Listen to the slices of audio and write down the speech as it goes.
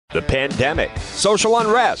the pandemic, social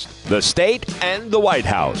unrest, the state, and the White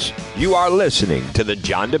House. You are listening to The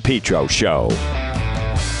John DePetro Show.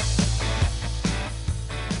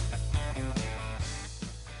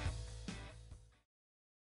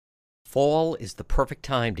 Fall is the perfect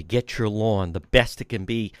time to get your lawn the best it can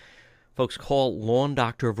be. Folks, call Lawn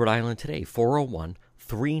Doctor of Rhode Island today,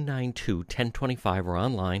 401-392-1025, or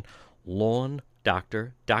online,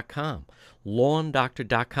 lawndoctor.com.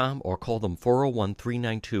 lawndoctor.com, or call them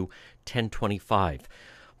 401-392-1025.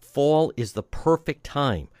 Fall is the perfect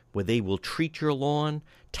time where they will treat your lawn.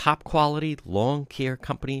 Top quality lawn care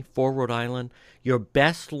company for Rhode Island. Your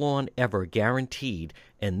best lawn ever, guaranteed,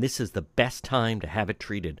 and this is the best time to have it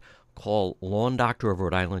treated. Call Lawn Doctor of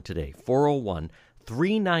Rhode Island today,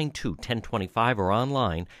 401-392-1025, or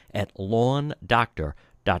online at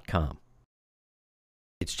lawndoctor.com.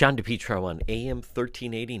 It's John DePetro on AM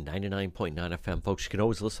 1380, 99.9 FM. Folks, you can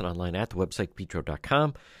always listen online at the website,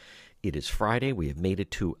 petro.com. It is Friday. We have made it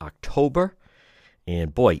to October.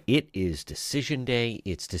 And boy, it is decision day.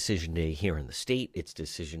 It's decision day here in the state. It's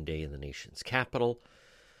decision day in the nation's capital.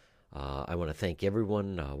 I want to thank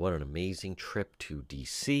everyone. What an amazing trip to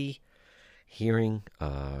D.C. Hearing,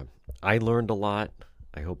 I learned a lot.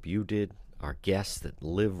 I hope you did. Our guests that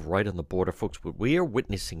live right on the border. Folks, what we are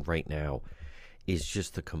witnessing right now is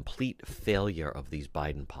just the complete failure of these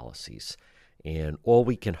Biden policies. And all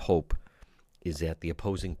we can hope is that the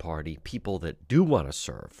opposing party, people that do want to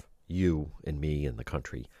serve you and me and the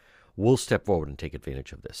country, will step forward and take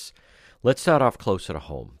advantage of this. Let's start off closer to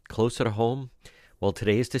home. Closer to home, well,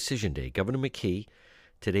 today is decision day. Governor McKee,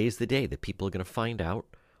 today is the day that people are going to find out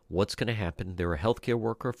what's going to happen. They're a healthcare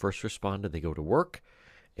worker, first responder. They go to work,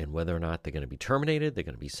 and whether or not they're going to be terminated, they're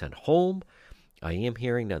going to be sent home. I am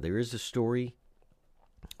hearing now there is a story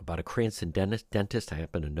about a Cranston dentist. I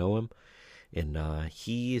happen to know him, and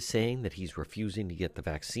he is saying that he's refusing to get the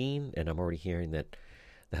vaccine, and I'm already hearing that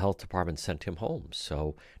the health department sent him home.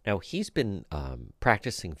 So now he's been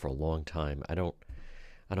practicing for a long time. I don't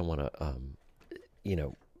want to,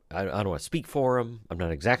 I don't want to speak for him. I'm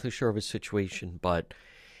not exactly sure of his situation, but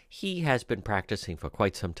he has been practicing for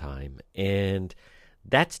quite some time, and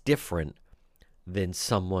that's different than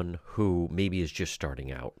someone who maybe is just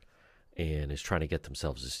starting out and is trying to get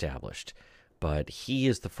themselves established. But he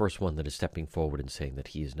is the first one that is stepping forward and saying that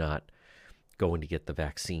he is not going to get the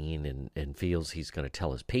vaccine and feels he's going to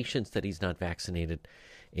tell his patients that he's not vaccinated,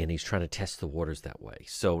 and he's trying to test the waters that way.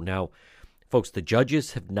 So now, folks, the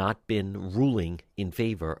judges have not been ruling in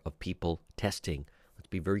favor of people testing. Let's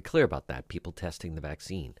be very clear about that, people testing the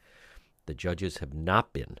vaccine. The judges have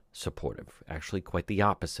not been supportive, actually quite the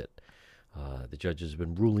opposite. The judges have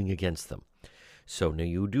been ruling against them. So now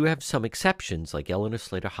you do have some exceptions, like Eleanor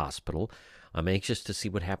Slater Hospital. I'm anxious to see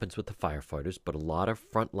what happens with the firefighters, but a lot of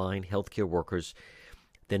frontline healthcare workers,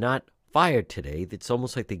 they're not fired today. It's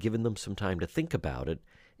almost like they're giving them some time to think about it,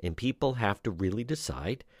 and people have to really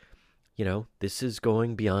decide, this is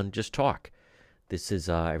going beyond just talk. This is,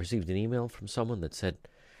 I received an email from someone that said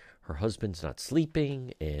her husband's not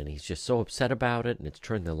sleeping, and he's just so upset about it, and it's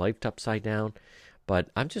turned their life upside down. But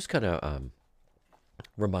I'm just going to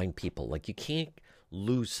remind people, you can't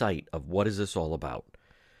lose sight of what is this all about,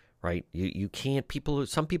 right? You can't,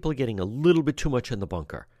 some people are getting a little bit too much in the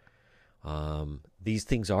bunker. These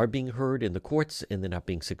things are being heard in the courts, and they're not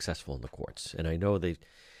being successful in the courts. And I know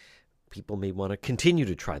people may want to continue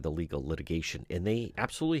to try the legal litigation, and they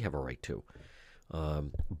absolutely have a right to.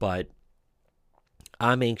 But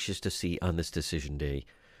I'm anxious to see on this decision day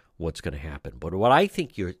what's going to happen. But what I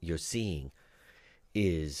think you're seeing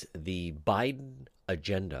is the Biden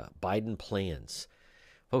agenda, Biden plans.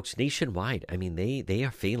 Folks, nationwide, they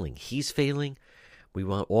are failing. He's failing. We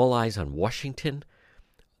want all eyes on Washington.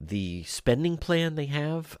 The spending plan they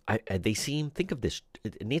have, think of this.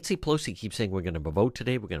 Nancy Pelosi keeps saying we're going to have a vote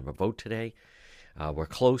today. We're going to have a vote today. We're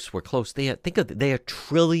close. They are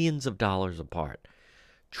trillions of dollars apart.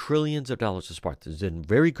 Trillions of dollars apart. There's been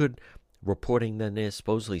very good reporting on this.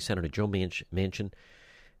 Supposedly, Senator Joe Manchin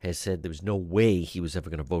has said there was no way he was ever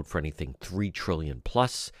going to vote for anything $3 trillion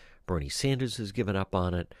plus. Bernie Sanders has given up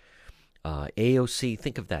on it. AOC,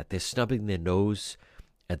 think of that. They're snubbing their nose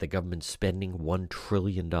at the government spending $1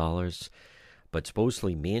 trillion. But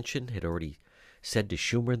supposedly Manchin had already said to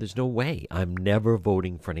Schumer, there's no way. I'm never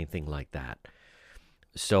voting for anything like that.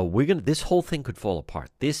 So this whole thing could fall apart.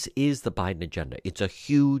 This is the Biden agenda. It's a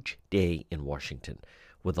huge day in Washington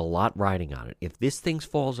with a lot riding on it. If this thing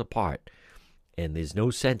falls apart and there's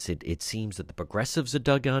no sense, it seems that the progressives are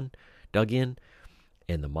dug in,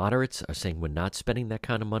 and the moderates are saying we're not spending that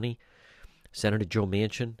kind of money. Senator Joe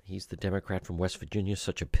Manchin, he's the Democrat from West Virginia,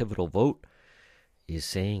 such a pivotal vote. is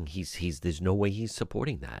saying there's no way he's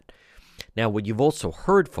supporting that. Now, what you've also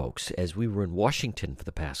heard, folks, as we were in Washington for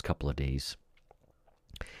the past couple of days,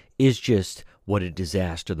 is just what a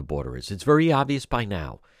disaster the border is. It's very obvious by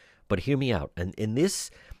now, but hear me out. And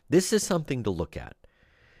this is something to look at,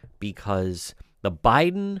 because the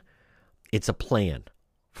Biden, it's a plan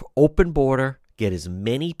for open border, get as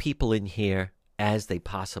many people in here as they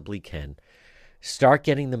possibly can, start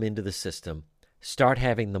getting them into the system, start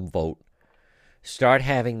having them vote, start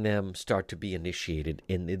having them start to be initiated.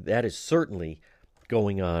 And that is certainly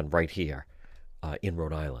going on right here in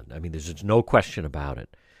Rhode Island. I mean, there's no question about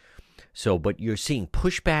it. So, but you're seeing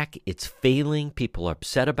pushback. It's failing. People are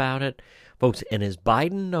upset about it. Folks, and as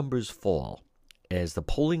Biden numbers fall, as the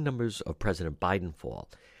polling numbers of President Biden fall,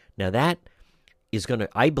 now that is going to,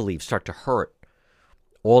 I believe, start to hurt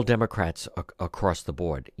all Democrats across the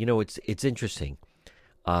board. You know, it's interesting.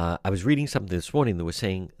 I was reading something this morning that was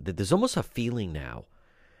saying that there's almost a feeling now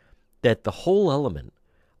that the whole element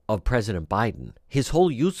of President Biden, his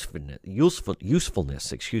whole usefulness,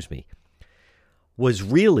 was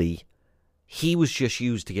really, he was just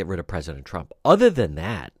used to get rid of President Trump. Other than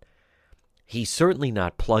that, he's certainly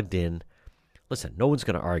not plugged in. Listen, no one's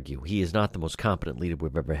going to argue. He is not the most competent leader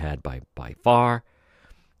we've ever had by far.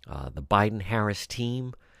 The Biden-Harris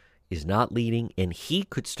team is not leading, and he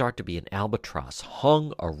could start to be an albatross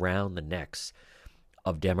hung around the necks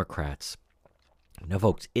of Democrats. Now,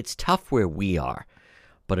 folks, it's tough where we are,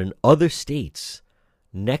 but in other states,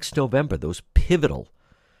 next November, those pivotal,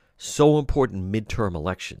 so important midterm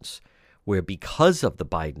elections, where because of the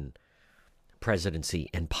Biden presidency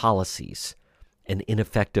and policies and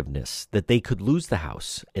ineffectiveness, that they could lose the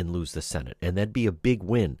House and lose the Senate, and that'd be a big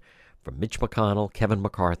win for Mitch McConnell, Kevin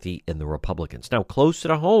McCarthy, and the Republicans. Now, closer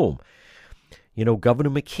to home, you know, Governor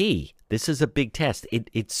McKee, this is a big test.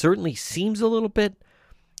 It certainly seems a little bit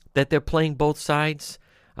that they're playing both sides.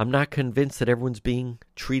 I'm not convinced that everyone's being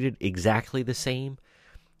treated exactly the same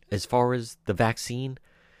as far as the vaccine.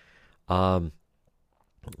 And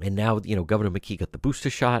now, you know, Governor McKee got the booster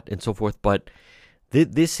shot and so forth. But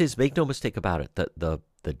this is, make no mistake about it,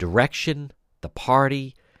 the direction, the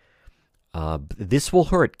party, this will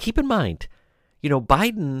hurt. Keep in mind, you know,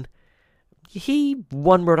 Biden, he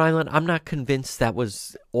won Rhode Island. I'm not convinced that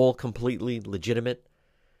was all completely legitimate.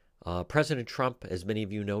 President Trump, as many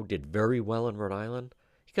of you know, did very well in Rhode Island.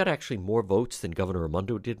 He got actually more votes than Governor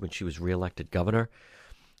Raimondo did when she was reelected governor.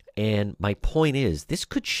 And my point is, this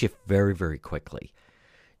could shift very, very quickly.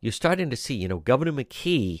 You're starting to see, you know, Governor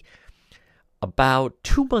McKee, about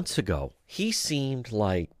 2 months ago, he seemed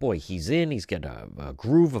like, boy, he's got a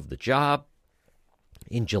groove of the job.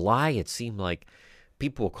 In July, it seemed like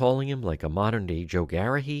people were calling him like a modern-day Joe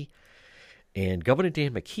Garrahy. And Governor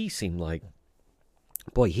Dan McKee seemed like,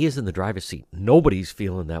 boy, he is in the driver's seat. Nobody's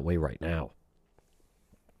feeling that way right now.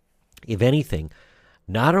 If anything,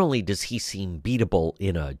 not only does he seem beatable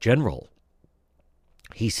in a general,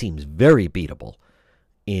 he seems very beatable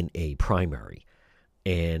in a primary.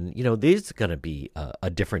 And, you know, there's going to be a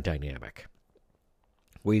different dynamic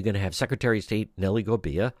where you're going to have Secretary of State Nellie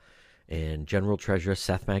Gorbea and General Treasurer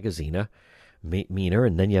Seth Magaziner, Meaner,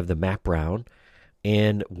 and then you have the Matt Brown.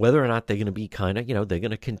 And whether or not they're going to be kind of, you know, they're going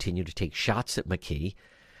to continue to take shots at McKee.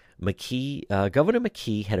 Governor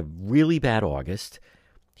McKee had a really bad August.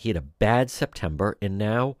 He had a bad September. And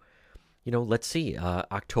now, you know, let's see,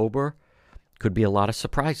 October could be a lot of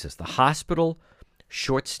surprises. The hospital,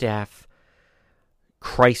 short staff,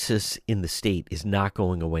 crisis in the state is not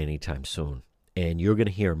going away anytime soon. And you're going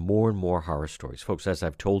to hear more and more horror stories. Folks, as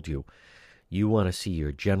I've told you, you want to see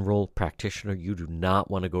your general practitioner. You do not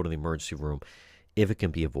want to go to the emergency room if it can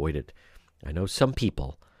be avoided. I know some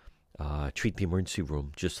people treat the emergency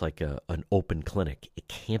room just like an open clinic. It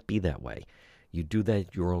can't be that way. You do that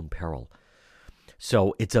at your own peril.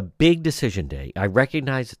 So it's a big decision day. I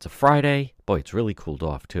recognize it's a Friday. Boy, it's really cooled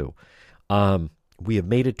off too. We have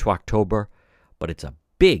made it to October, but it's a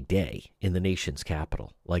big day in the nation's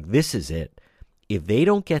capital. Like, this is it. If they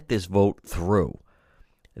don't get this vote through,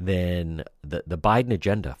 then the Biden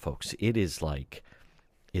agenda, folks, it is like,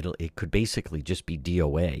 it could basically just be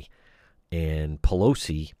DOA. And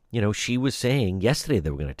Pelosi, you know, she was saying yesterday they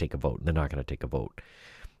were going to take a vote, and they're not going to take a vote.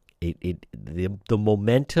 The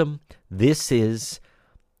momentum, this is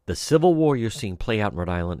the civil war you're seeing play out in Rhode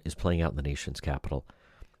Island is playing out in the nation's capital.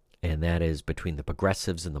 And that is between the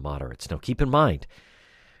progressives and the moderates. Now, keep in mind,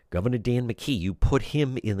 Governor Dan McKee, you put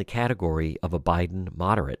him in the category of a Biden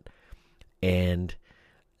moderate. And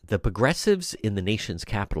the progressives in the nation's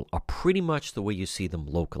capital are pretty much the way you see them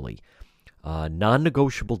locally.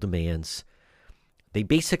 Non-negotiable demands. They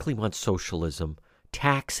basically want socialism,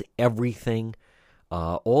 tax everything.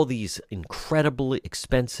 all these incredibly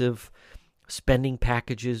expensive spending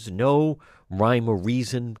packages, no rhyme or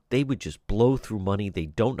reason. They would just blow through money. They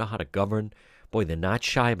don't know how to govern. Boy, they're not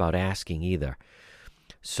shy about asking either.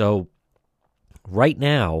 So right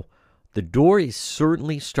now, the door is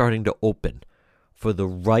certainly starting to open for the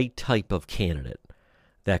right type of candidate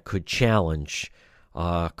that could challenge,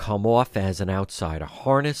 come off as an outsider,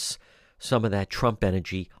 harness some of that Trump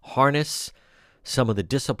energy, harness some of the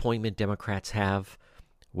disappointment Democrats have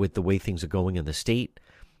with the way things are going in the state.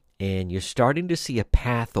 And you're starting to see a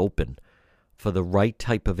path open for the right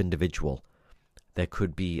type of individual that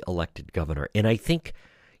could be elected governor. And I think,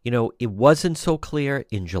 it wasn't so clear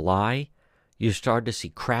in July. You started to see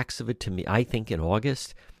cracks of it to me, I think, in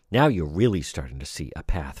August. Now you're really starting to see a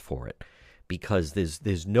path for it because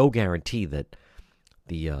there's no guarantee that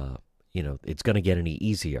it's going to get any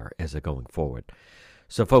easier as they're going forward.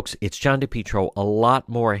 So, folks, it's John DePetro. A lot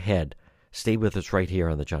more ahead. Stay with us right here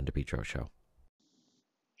on the John DePetro Show.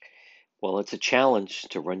 Well, it's a challenge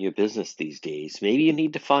to run your business these days. Maybe you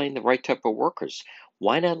need to find the right type of workers.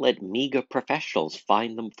 Why not let MEGA Professionals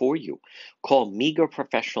find them for you? Call MEGA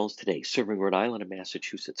Professionals today, serving Rhode Island and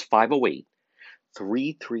Massachusetts,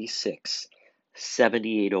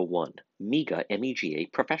 508-336-7801. MEGA, M-E-G-A,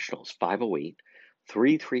 Professionals,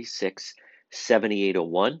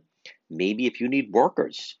 508-336-7801. Maybe if you need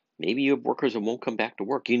workers, maybe you have workers that won't come back to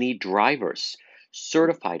work. You need drivers,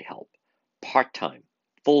 certified help, part-time,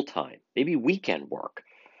 full-time, maybe weekend work.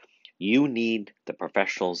 You need the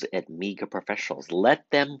professionals at MEGA Professionals. Let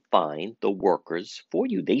them find the workers for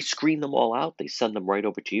you. They screen them all out. They send them right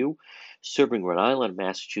over to you. Serving Rhode Island,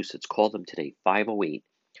 Massachusetts. Call them today,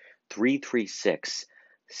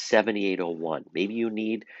 508-336-7801. Maybe you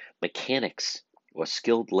need mechanics or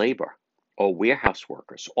skilled labor or warehouse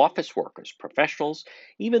workers, office workers, professionals,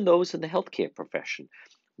 even those in the healthcare profession.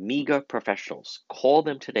 MEGA Professionals. Call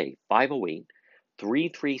them today,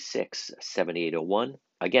 508-336-7801.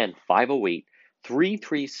 Again,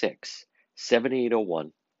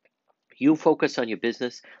 508-336-7801. You focus on your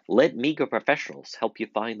business. Let MEGA Professionals help you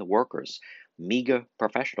find the workers. MEGA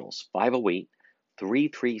Professionals,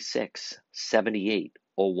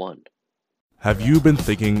 508-336-7801. Have you been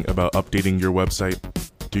thinking about updating your website?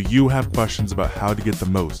 Do you have questions about how to get the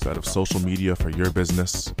most out of social media for your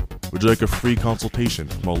business? Would you like a free consultation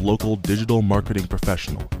from a local digital marketing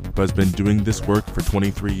professional who has been doing this work for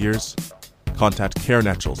 23 years? Contact Karen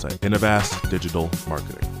Etchels at Innovast Digital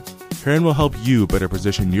Marketing. Karen will help you better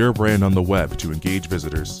position your brand on the web to engage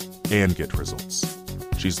visitors and get results.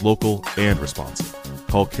 She's local and responsive.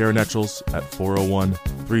 Call Karen Etchels at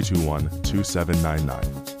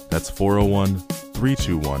 401-321-2799. That's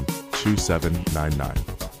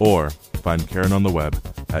 401-321-2799. Or find Karen on the web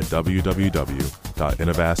at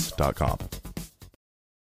www.innovast.com.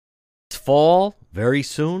 It's fall, very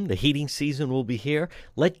soon. The heating season will be here.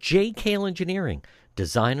 Let JKL Engineering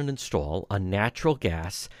design and install a natural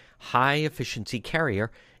gas, high-efficiency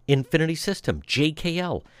carrier Infinity system.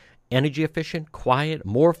 JKL, energy efficient, quiet,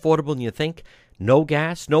 more affordable than you think. No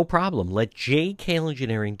gas, no problem. Let JKL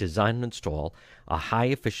Engineering design and install a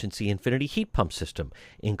high-efficiency Infinity heat pump system,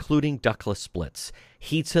 including ductless splits.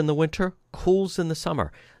 Heats in the winter, cools in the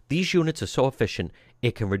summer. These units are so efficient,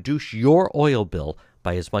 it can reduce your oil bill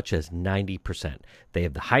by as much as 90%. They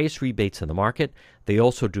have the highest rebates in the market. They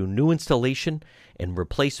also do new installation and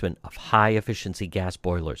replacement of high-efficiency gas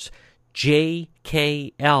boilers.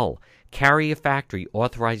 JKL, Carrier Factory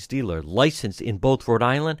authorized dealer, licensed in both Rhode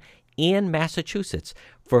Island and Massachusetts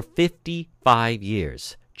for 55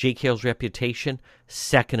 years. JKL's reputation,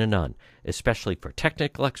 second to none, especially for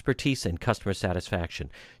technical expertise and customer satisfaction.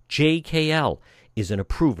 JKL is an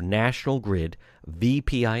approved National Grid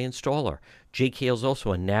VPI installer. JKL is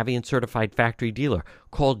also a Navient certified factory dealer.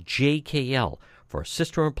 Call JKL for a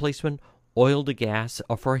system replacement, oil to gas,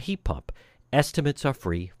 or for a heat pump. Estimates are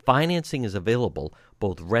free. Financing is available,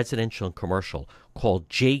 both residential and commercial. Call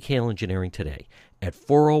JKL Engineering today at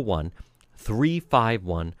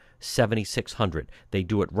 401-351-7600. They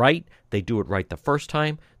do it right. They do it right the first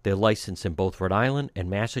time. They're licensed in both Rhode Island and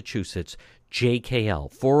Massachusetts.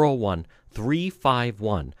 JKL,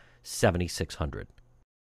 401-351-7600.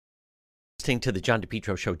 Listening to the John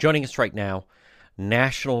DePetro Show. Joining us right now,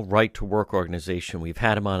 National Right to Work Organization. We've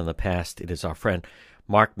had him on in the past. It is our friend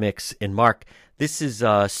Mark Mix. And Mark, this is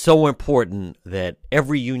so important that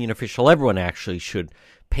every union official, everyone actually, should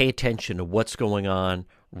pay attention to what's going on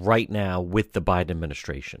right now with the Biden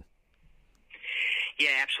administration.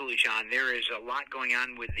 Yeah, absolutely, John. There is a lot going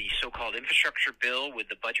on with the so-called infrastructure bill, with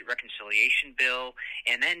the budget reconciliation bill,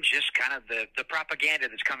 and then just kind of the propaganda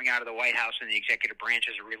that's coming out of the White House and the executive branch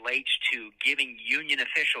as it relates to giving union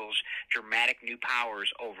officials dramatic new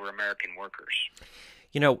powers over American workers.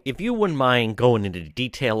 You know, if you wouldn't mind going into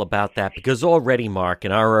detail about that, because already, Mark,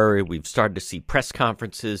 in our area, we've started to see press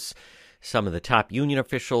conferences. Some of the top union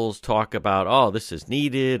officials talk about, oh, this is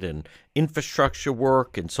needed, and infrastructure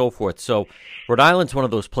work and so forth. So Rhode Island's one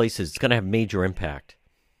of those places that's going to have major impact.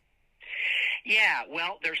 Yeah,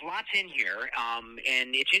 well, there's lots in here,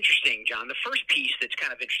 and it's interesting, John. The first piece that's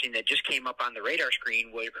kind of interesting that just came up on the radar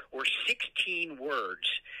screen were 16 words,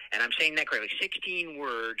 and I'm saying that correctly, 16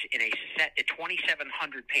 words in a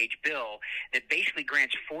 2,700-page bill that basically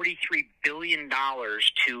grants $43 billion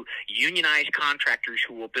to unionized contractors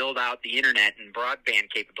who will build out the Internet and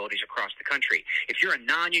broadband capabilities across the country. If you're a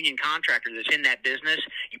non-union contractor that's in that business,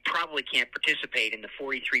 you probably can't participate in the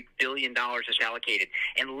 $43 billion that's allocated.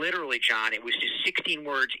 And literally, John, it was just 16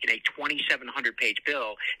 words in a 2,700-page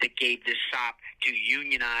bill that gave this SOP to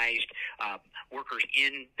unionized workers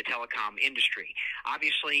in the telecom industry.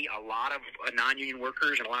 Obviously, a lot of non-union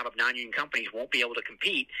workers and a lot of non-union companies won't be able to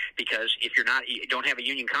compete because if you don't have a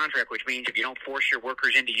union contract, which means if you don't force your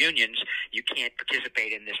workers into unions, you can't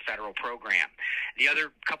participate in this federal program. The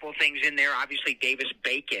other couple of things in there, obviously,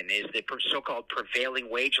 Davis-Bacon is the so-called prevailing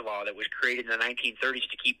wage law that was created in the 1930s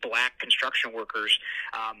to keep black construction workers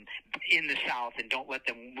in the South and don't let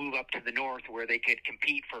them move up to the North where they could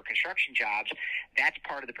compete for construction jobs. That's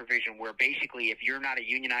part of the provision where basically if you're not a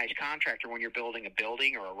unionized contractor when you're building a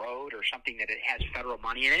building or a road or something that it has federal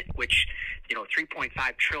money in it, which, you know, $3.5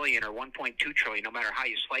 trillion or $1.2 trillion, no matter how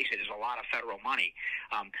you slice it, is a lot of federal money.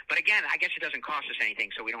 But again, I guess it doesn't cost us anything,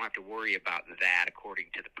 so we don't have to worry about that according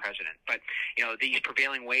to the president. But, you know, these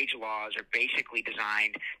prevailing wage laws are basically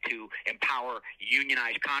designed to empower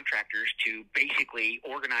unionized contractors to basically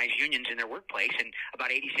organize unions in their workplace, and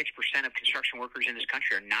about 86% of construction workers in this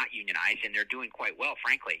country are not unionized, and they're doing quite well,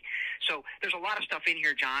 frankly. So there's a lot of stuff in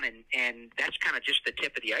here, John, and that's kind of just the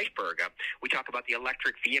tip of the iceberg. We talk about the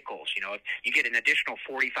electric vehicles. You know, you get an additional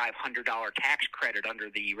 $4,500 tax credit under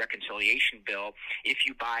the reconciliation bill if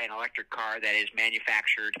you buy an electric car that is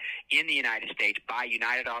manufactured in the United States by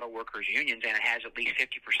United Auto Workers unions, and it has at least 50%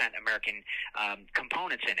 American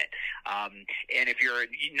components in it. And if you're a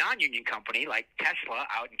non-union company like Tesla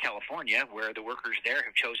out in California, where the workers there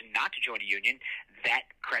have chosen not to join a union, that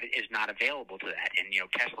credit is not available to that. And, you know,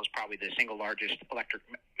 Tesla is probably the single largest electric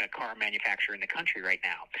car manufacturer in the country right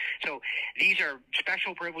now. So these are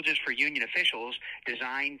special privileges for union officials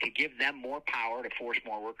designed to give them more power to force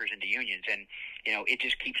more workers into unions. And, you know, it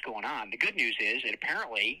just keeps going on. The good news is that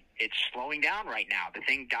apparently it's slowing down right now. The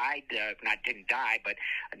thing didn't die, but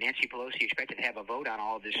Nancy Pelosi expected to have a vote on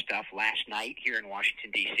all of this stuff last night here in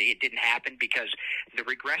Washington, D.C. It didn't happen because the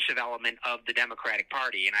regressive element of the Democratic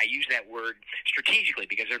Party, and I use that word strategically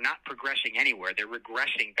because they're not progressing anywhere. They're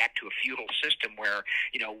regressing back to a feudal system where,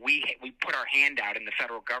 you know, we put our hand out and the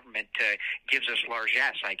federal government gives us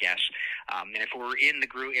largesse, I guess. And if we're in the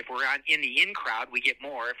group, if we're in the in crowd, we get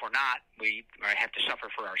more. If we're not, we have to suffer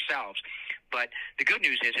for ourselves. But the good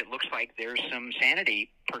news is it looks like there's some sanity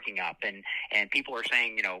perking up, and people are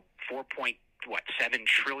saying, you know, $7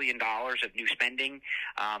 trillion of new spending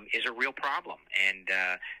is a real problem. And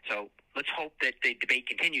so let's hope that the debate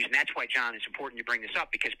continues. And that's why, John, it's important you bring this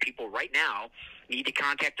up, because people right now need to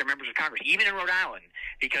contact their members of Congress, even in Rhode Island,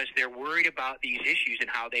 because they're worried about these issues and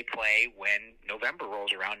how they play when November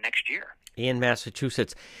rolls around next year. In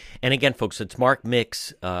Massachusetts. And again, folks, it's Mark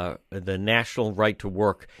Mix, the National Right to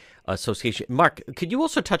Work Association. Mark, could you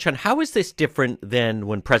also touch on how is this different than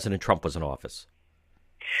when President Trump was in office?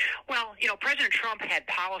 Well, you know, President Trump had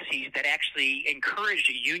policies that actually encouraged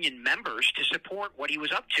union members to support what he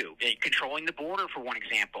was up to, controlling the border, for one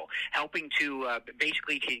example, helping to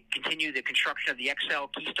basically continue the construction of the XL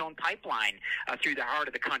Keystone Pipeline through the heart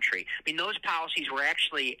of the country. I mean, those policies were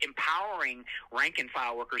actually empowering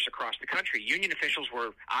rank-and-file workers across the country. Union officials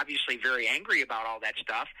were obviously very angry about all that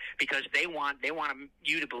stuff because they want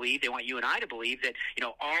you to believe, they want you and I to believe that, you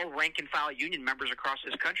know, all rank-and-file union members across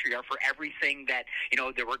this country are for everything that, you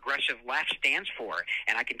know, the regressive left stands for.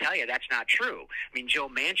 And I can tell you that's not true. I mean, Joe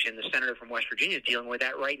Manchin, the senator from West Virginia, is dealing with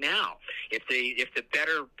that right now. If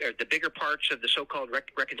the bigger parts of the so-called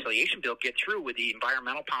reconciliation bill get through with the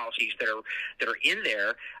environmental policies that are in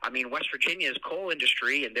there, I mean, West Virginia's coal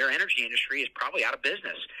industry and their energy industry is probably out of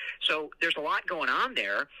business. So there's a lot going on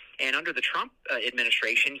there. And under the Trump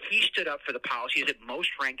administration, he stood up for the policies that most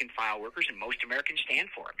rank-and-file workers and most Americans stand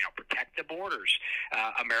for. You know, protect the borders,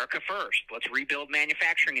 America first. Let's rebuild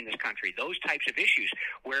manufacturing in this country. Those types of issues.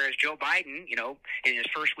 Whereas Joe Biden, in his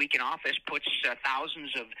first week in office, puts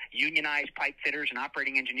thousands of unionized pipe fitters and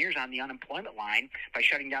operating engineers on the unemployment line by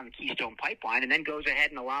shutting down the Keystone Pipeline, and then goes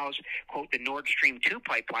ahead and allows, quote, the Nord Stream 2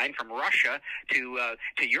 pipeline from Russia to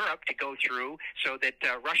Europe to go through so that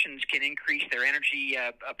Russians can increase their energy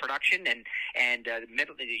production, and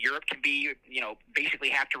Europe can be, basically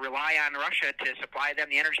have to rely on Russia to supply them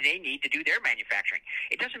the energy they need to do their manufacturing.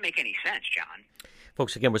 It doesn't make any sense, John.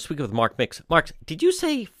 Folks, again, we're speaking with Mark Mix. Mark, did you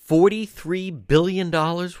say $43 billion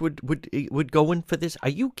would go in for this? Are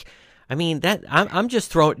you? I mean, that I'm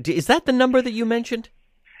just throwing. Is that the number that you mentioned?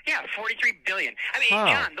 Yeah, $43 billion. I mean,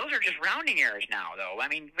 John, those are just rounding errors now, though. I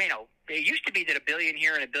mean, it used to be that $1 billion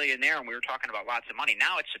here and $1 billion there, and we were talking about lots of money.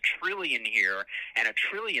 Now it's $1 trillion here and $1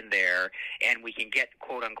 trillion there, and we can get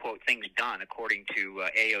quote unquote things done, according to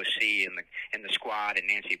AOC and the squad and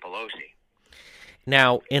Nancy Pelosi.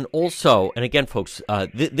 Now, and also, and again, folks,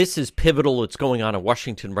 this is pivotal. It's going on in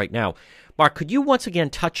Washington right now. Mark, could you once again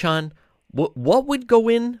touch on what would go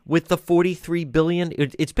in with the $43 billion?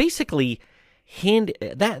 It's basically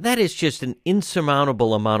that is just an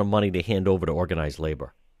insurmountable amount of money to hand over to organized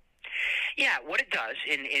labor. Yeah, what it does,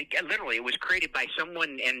 and it was created by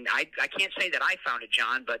someone, and I can't say that I found it,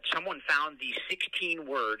 John, but someone found these 16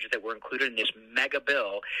 words that were included in this mega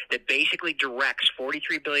bill that basically directs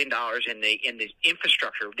 $43 billion in the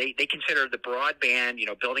infrastructure. They consider the broadband,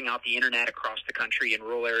 building out the internet across the country in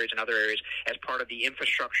rural areas and other areas as part of the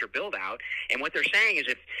infrastructure build out. And what they're saying is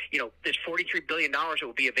if, this $43 billion that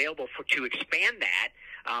will be available to expand that,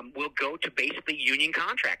 will go to basically union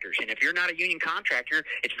contractors. And if you're not a union contractor,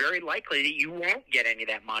 it's very likely that you won't get any of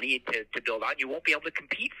that money to build out. You won't be able to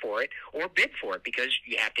compete for it or bid for it because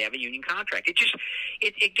you have to have a union contract. It's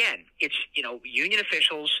union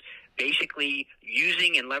officials basically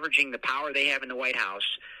using and leveraging the power they have in the White House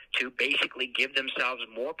to basically give themselves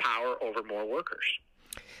more power over more workers.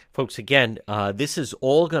 Folks, again, this is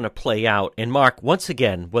all going to play out. And Mark, once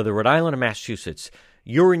again, whether Rhode Island or Massachusetts,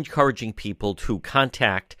 you're encouraging people to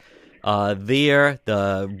contact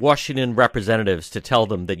the Washington representatives to tell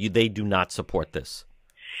them that they do not support this.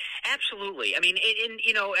 Absolutely. I mean,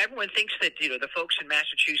 everyone thinks that, the folks in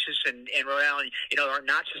Massachusetts and Rhode Island, are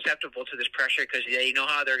not susceptible to this pressure because they know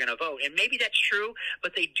how they're going to vote. And maybe that's true,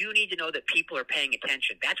 but they do need to know that people are paying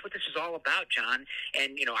attention. That's what this is all about, John.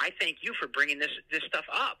 And, I thank you for bringing this stuff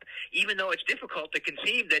up, even though it's difficult to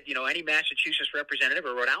conceive that, any Massachusetts representative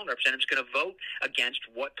or Rhode Island representative is going to vote against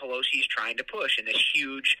what Pelosi is trying to push in this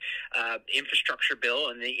huge infrastructure bill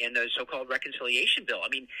and the so-called reconciliation bill. I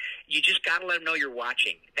mean, you just got to let them know you're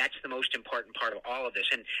watching. That's the most important part of all of this.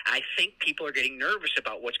 And I think people are getting nervous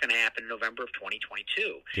about what's going to happen in November of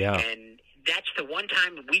 2022. Yeah. And that's the one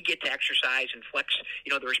time we get to exercise and flex,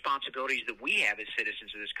 the responsibilities that we have as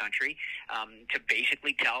citizens of this country, to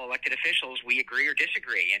basically tell elected officials we agree or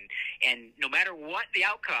disagree. And no matter what the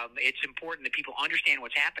outcome, it's important that people understand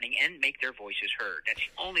what's happening and make their voices heard. That's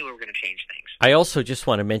the only way we're going to change things. I also just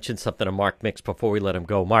want to mention something to Mark Mix before we let him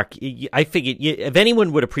go. Mark, I figured if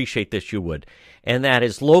anyone would appreciate this, you would. And that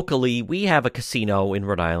is locally, we have a casino in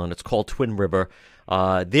Rhode Island. It's called Twin River.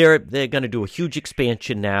 They're going to do a huge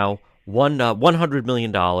expansion now. $100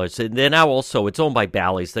 million. And they're now also, it's owned by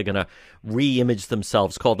Bally's. They're going to re-image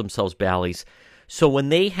themselves, call themselves Bally's. So when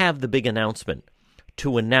they have the big announcement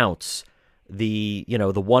to announce the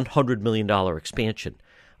 $100 million expansion,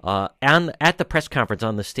 and at the press conference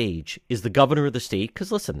on the stage is the governor of the state,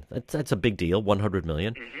 because listen, that's a big deal, $100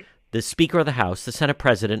 million. Mm-hmm. The Speaker of the House, the Senate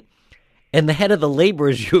President, and the head of the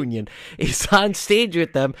laborers union is on stage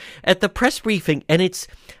with them at the press briefing. And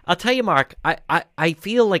I'll tell you, Mark, I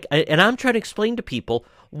feel like, and I'm trying to explain to people,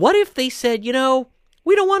 what if they said, we don't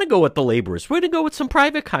want to go with the laborers. We're going to go with some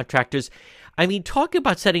private contractors. I mean, talk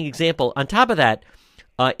about setting example. On top of that,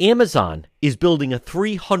 Amazon is building a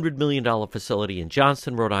 $300 million facility in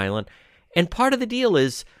Johnston, Rhode Island. And part of the deal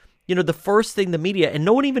is, the first thing the media, and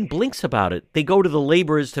no one even blinks about it, they go to the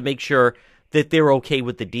laborers to make sure that they're okay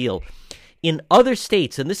with the deal. In other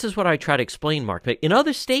states, and this is what I try to explain, Mark, in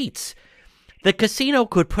other states, the casino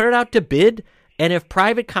could put it out to bid, and if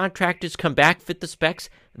private contractors come back, fit the specs,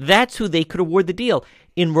 that's who they could award the deal.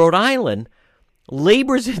 In Rhode Island,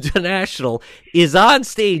 Laborers International is on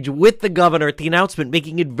stage with the governor at the announcement,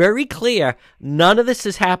 making it very clear none of this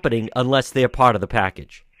is happening unless they're part of the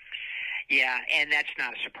package. Yeah, and that's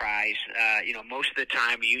not a surprise. Most of the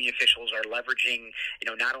time, union officials are leveraging,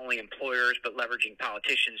 not only employers but leveraging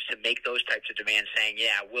politicians to make those types of demands, saying,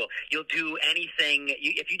 "Yeah, you'll do anything.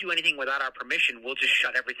 If you do anything without our permission, we'll just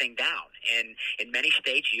shut everything down." And in many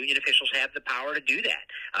states, union officials have the power to do that.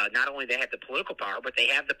 Not only they have the political power, but they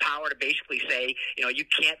have the power to basically say, you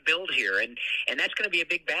can't build here, and that's going to be a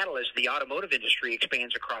big battle as the automotive industry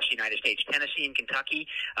expands across the United States. Tennessee and Kentucky,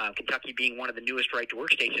 Kentucky being one of the newest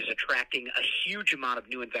right-to-work states, is attracting a huge amount of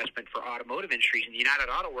new investment for automotive industries. And the United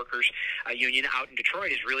Auto Workers Union out in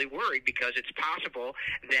Detroit is really worried because it's possible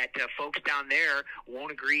that folks down there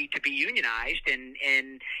won't agree to be unionized. And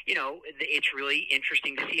it's really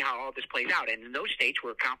interesting to see how all this plays out. And in those states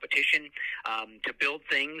where competition to build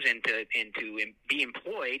things and to be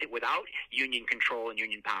employed without union control and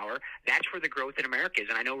union power, that's where the growth in America is.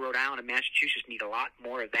 And I know Rhode Island and Massachusetts need a lot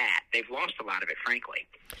more of that. They've lost a lot of it, frankly.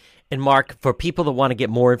 And Mark, for people that want to get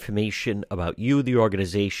more information about you, the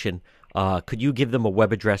organization, could you give them a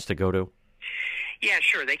web address to go to? Yeah,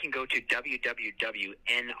 sure. They can go to www.nrtwc.org,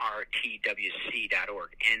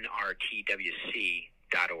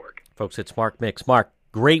 nrtwc.org. Folks, it's Mark Mix. Mark,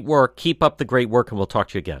 great work. Keep up the great work, and we'll talk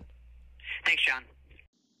to you again. Thanks, John.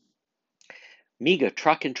 MEGA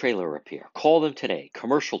Truck and Trailer Repair. Call them today.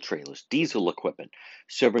 Commercial trailers, diesel equipment,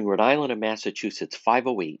 serving Rhode Island and Massachusetts.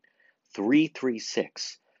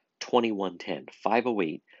 508-336-2110.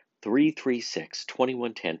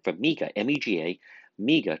 508-336-2110 for MEGA, M-E-G-A,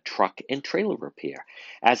 MEGA Truck and Trailer Repair.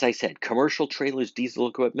 As I said, commercial trailers, diesel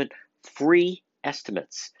equipment, free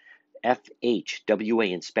estimates,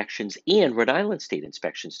 FHWA inspections, and Rhode Island State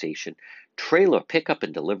Inspection Station, trailer pickup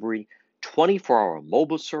and delivery, 24-hour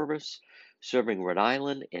mobile service, serving Rhode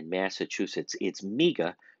Island and Massachusetts. It's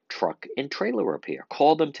MEGA Truck and Trailer Repair.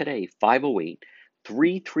 Call them today,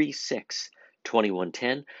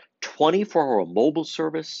 508-336-2110, 24-hour mobile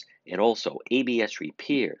service, and also ABS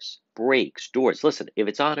repairs, brakes, doors. Listen, if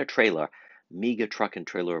it's on a trailer, MEGA Truck and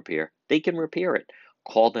Trailer Repair, they can repair it.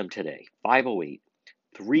 Call them today,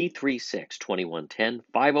 508-336-2110,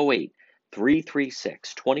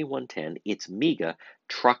 508-336-2110. It's MEGA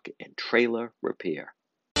Truck and Trailer Repair.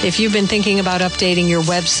 If you've been thinking about updating your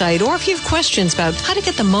website, or if you have questions about how to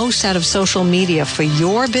get the most out of social media for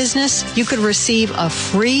your business, you could receive a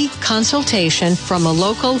free consultation from a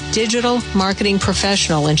local digital marketing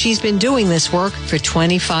professional, and she's been doing this work for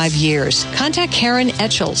 25 years. Contact Karen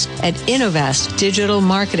Etchels at Innovast Digital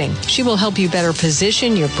Marketing. She will help you better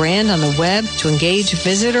position your brand on the web to engage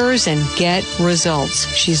visitors and get results.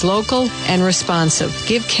 She's local and responsive.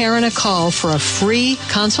 Give Karen a call for a free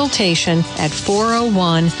consultation at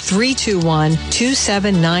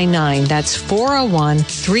 401-321-2799. That's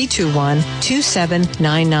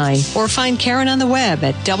 401-321-2799. Or find Karen on the web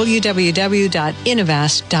at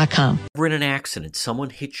www.innovast.com. We're in an accident. Someone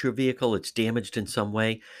hits your vehicle. It's damaged in some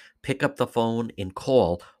way. Pick up the phone and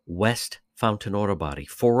call West Fountain Auto Body,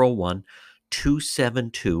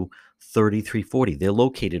 401-272-3340. They're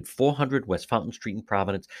located 400 West Fountain Street in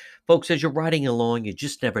Providence. Folks, as you're riding along, you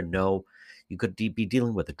just never know. You could be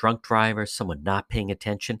dealing with a drunk driver, someone not paying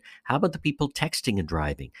attention. How about the people texting and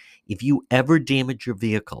driving? If you ever damage your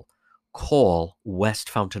vehicle, call West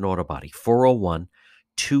Fountain Auto Body,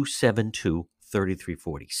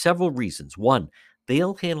 401-272-3340. Several reasons. One,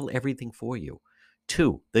 they'll handle everything for you.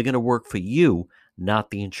 Two, they're going to work for you,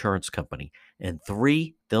 not the insurance company. And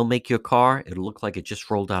three, they'll make your car, it'll look like it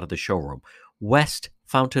just rolled out of the showroom. West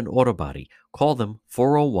Fountain Auto Body. Call them,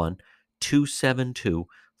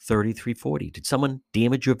 401-272-3340. Did someone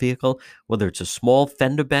damage your vehicle, whether it's a small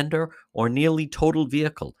fender bender or nearly totaled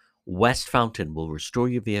vehicle? West Fountain will restore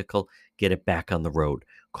your vehicle, get it back on the road.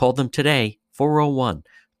 Call them today,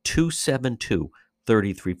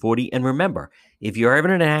 401-272-3340. And remember, if you're ever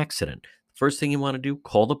in an accident, first thing you want to do,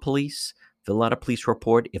 call the police, fill out a police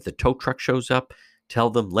report. If the tow truck shows up, tell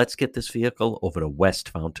them, let's get this vehicle over to West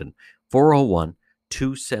Fountain,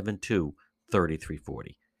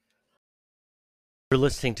 401-272-3340. You're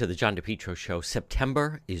listening to the John DePietro Show.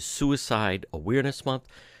 September is Suicide Awareness Month.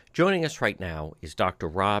 Joining us right now is Dr.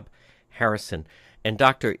 Rob Harrison. And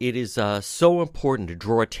Doctor, it is so important to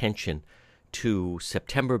draw attention to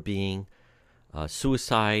September being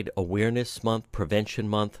Suicide Awareness Month, Prevention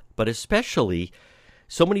Month, but especially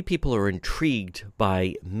so many people are intrigued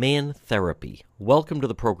by man therapy. Welcome to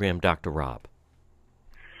the program, Dr. Rob.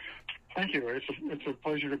 Thank you. It's a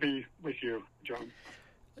pleasure to be with you, John.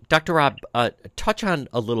 Dr. Rob, touch on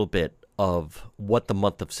a little bit of what the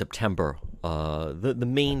month of September, the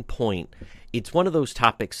main point. It's one of those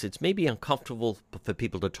topics, it's maybe uncomfortable for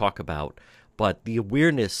people to talk about, but the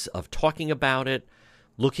awareness of talking about it,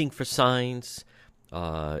 looking for signs,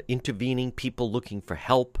 intervening, people looking for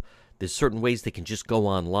help, There's certain ways they can just go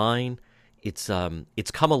online. It's come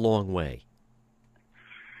a long way.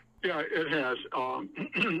 Yeah, it has.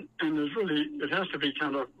 And it has to be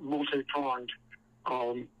kind of multi-pronged.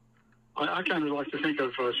 I kind of like to think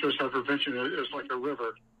of suicide prevention as like a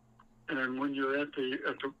river. And when you're at the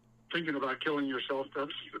thinking about killing yourself,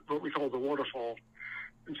 that's what we call the waterfall.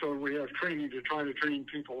 And so we have training to try to train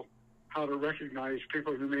people how to recognize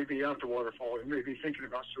people who may be at the waterfall, who may be thinking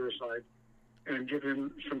about suicide, and give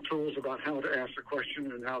them some tools about how to ask the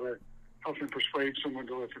question and how to help them persuade someone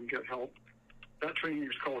to let them get help. That training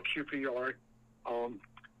is called QPR.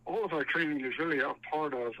 All of our training is really a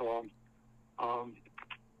part of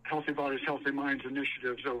Healthy Bodies, Healthy Minds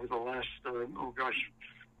initiatives over the last,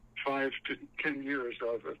 5 to 10 years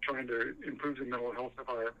of trying to improve the mental health of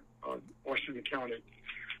our Washington County.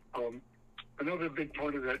 Another big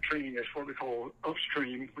part of that training is what we call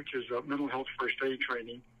upstream, which is mental health first aid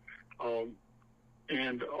training.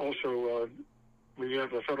 And also we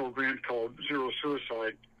have a federal grant called Zero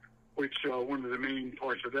Suicide, which one of the main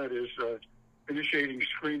parts of that is initiating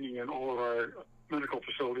screening in all of our medical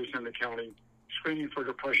facilities in the county, screening for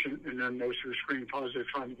depression, and then those who screen positive,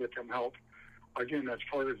 trying to get them help. Again, that's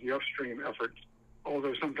part of the upstream effort,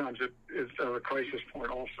 although sometimes it's at a crisis point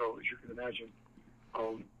also, as you can imagine.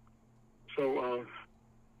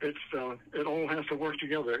 It all has to work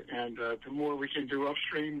together, and the more we can do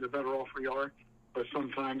upstream, the better off we are. But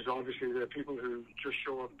sometimes, obviously, there are people who just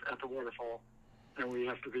show up at the waterfall, and we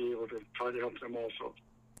have to be able to try to help them also.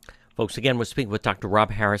 Folks, again, we're speaking with Dr.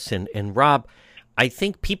 Rob Harrison. And Rob, I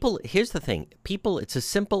think here's the thing. People, it's as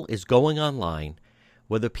simple as going online.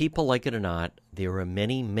 Whether people like it or not, there are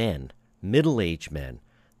many men, middle-aged men,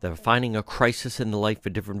 that are finding a crisis in their life for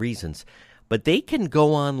different reasons. But they can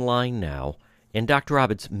go online now, and Dr.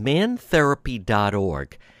 Rob, it's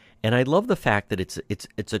mantherapy.org. And I love the fact that it's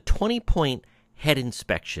a 20-point head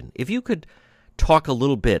inspection. If you could talk a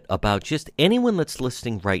little bit about just anyone that's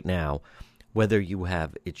listening right now, whether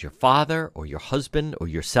it's your father or your husband or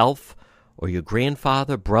yourself or your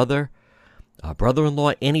grandfather, brother,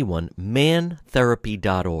 brother-in-law, anyone,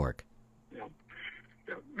 mantherapy.org.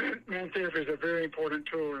 Man therapy is a very important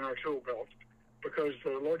tool in our tool belt because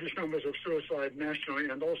the largest numbers of suicide nationally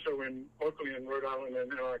and also locally in Rhode Island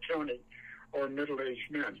and in our county are middle-aged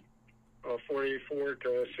men, 44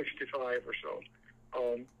 to 65 or so.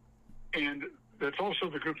 And that's also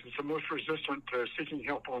the group that's the most resistant to seeking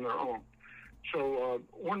help on their own. So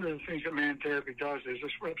one of the things that Man Therapy does is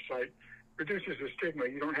this website reduces the stigma.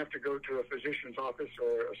 You don't have to go to a physician's office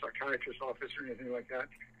or a psychiatrist's office or anything like that.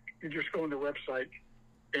 You just go on the website,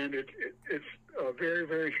 and it's a very,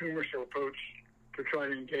 very humorous approach to try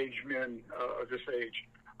to engage men of this age.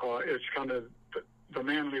 It's kind of the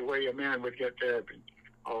manly way a man would get therapy.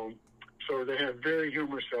 So they have very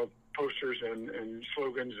humorous posters and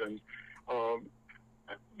slogans,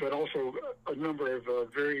 but also a number of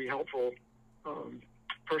very helpful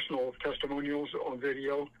personal testimonials on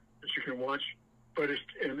video that you can watch, but as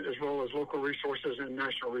well as local resources and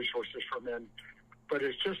national resources for men. But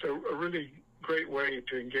it's just a really great way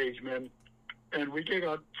to engage men. And we gave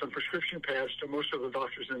out some prescription pads to most of the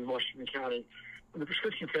doctors in Washington County. And the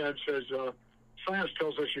prescription pad says, science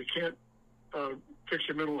tells us you can't fix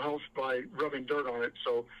your mental health by rubbing dirt on it.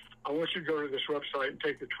 So I want you to go to this website and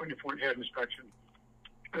take the 20-point head inspection.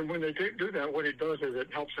 And when they do that, what it does is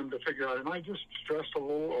it helps them to figure out, am I just stressed a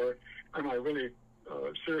little, or am I really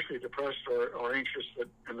seriously depressed or anxious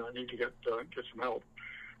and I need to get some help?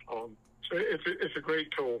 So it's a great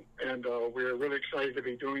tool, and we're really excited to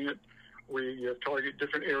be doing it. We target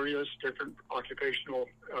different areas, different occupational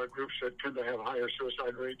groups that tend to have higher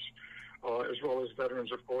suicide rates, as well as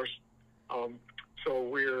veterans, of course. So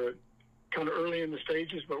we're kind of early in the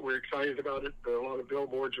stages, but we're excited about it. There are a lot of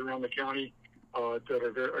billboards around the county that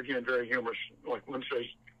are, very humorous. Like one says,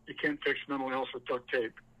 you can't fix mental health with duct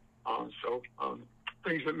tape. So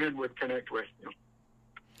things that men would connect with.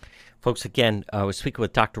 Folks, again, we're speaking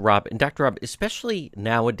with Dr. Rob. And Dr. Rob, especially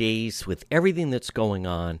nowadays with everything that's going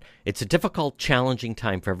on, it's a difficult, challenging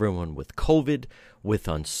time for everyone with COVID, with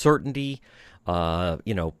uncertainty,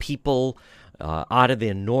 people out of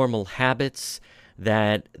their normal habits,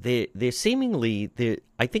 that they're seemingly,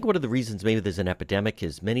 I think one of the reasons maybe there's an epidemic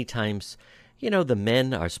is many times, the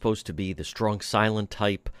men are supposed to be the strong, silent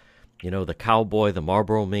type, the cowboy, the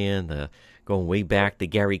Marlboro Man, going way back, the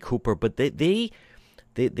Gary Cooper, but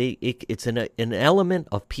it's an element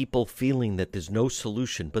of people feeling that there's no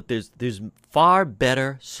solution, but there's far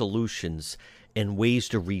better solutions and ways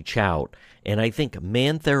to reach out. And I think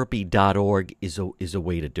mantherapy.org is a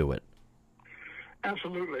way to do it.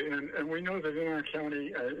 Absolutely. And we know that in our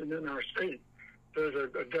county and in our state, there's a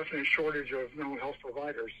definite shortage of mental health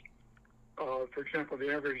providers. For example,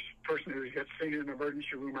 the average person who gets seen in an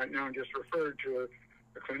emergency room right now and gets referred to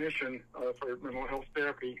a clinician for mental health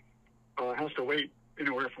therapy has to wait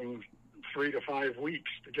anywhere from 3 to 5 weeks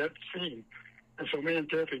to get seen. And so Man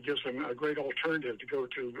Therapy gives them a great alternative to go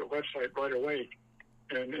to the website right away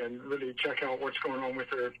and really check out what's going on with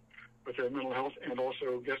their mental health and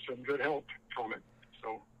also get some good help from it.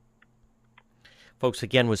 So, folks,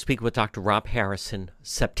 again, we're speaking with Dr. Rob Harrison.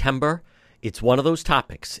 September, it's one of those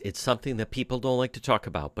topics. It's something that people don't like to talk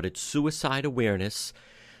about, but it's suicide awareness,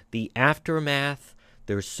 the aftermath.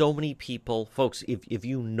 There's so many people. Folks, if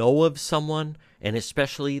you know of someone, and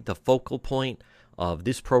especially the focal point of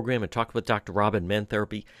this program and talk with Dr. Rob and Men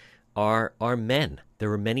Therapy are men.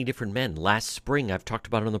 There are many different men. Last spring, I've talked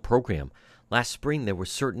about it on the program. Last spring, there were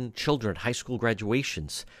certain children at high school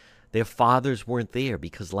graduations. Their fathers weren't there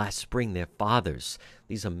because last spring, their fathers,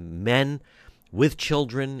 these are men with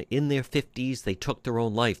children in their 50s, they took their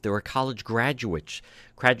own life. There were college graduations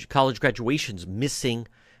missing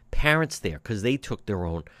parents there because they took their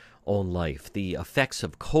own life. The effects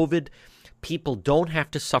of COVID, people don't have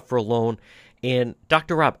to suffer alone. And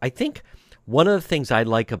Dr. Rob, I think one of the things I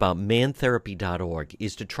like about mantherapy.org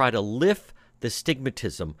is to try to lift the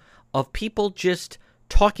stigmatism of people just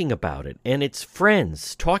talking about it, and it's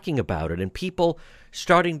friends talking about it, and people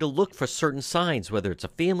starting to look for certain signs, whether it's a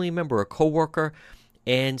family member or a coworker,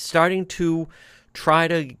 and starting to try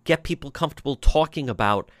to get people comfortable talking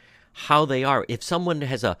about how they are. If someone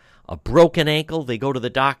has a broken ankle, they go to the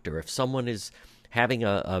doctor. If someone is having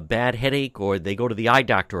a bad headache, or they go to the eye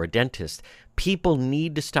doctor or a dentist, people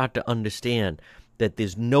need to start to understand that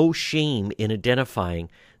there's no shame in identifying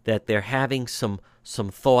that they're having some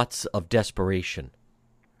thoughts of desperation.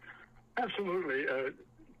 Absolutely.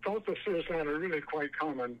 Thoughts of suicide are really quite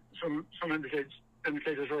common. Some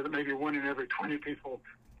indicators are that maybe 1 in every 20 people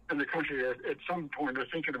in the country at some point are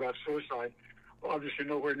thinking about suicide. Well, obviously,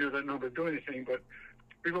 nowhere near that number do anything, but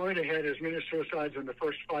we've already had as many suicides in the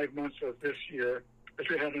first 5 months of this year as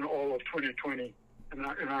we had in all of 2020 in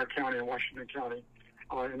our county, in Washington County,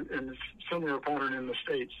 and a similar pattern in the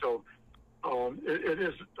state. So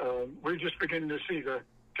we're just beginning to see the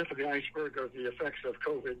tip of the iceberg of the effects of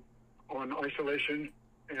COVID on isolation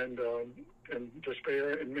and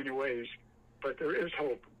despair in many ways. But there is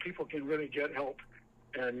hope. People can really get help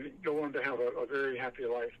and go on to have a very happy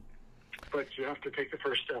life. But you have to take the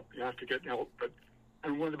first step. You have to get help.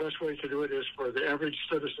 And one of the best ways to do it is for the average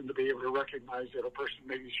citizen to be able to recognize that a person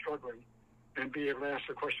may be struggling and be able to ask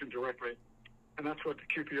the question directly. And that's what the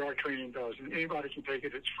QPR training does. And anybody can take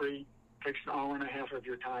it. It's free. It takes an hour and a half of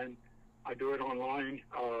your time. I do it online.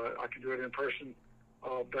 I can do it in person.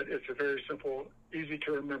 But it's a very simple,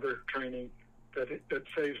 easy-to-remember training that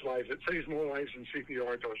saves lives. It saves more lives than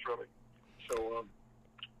CPR does, really. So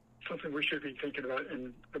something we should be thinking about.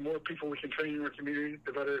 And the more people we can train in our community,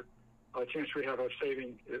 the better chance we have of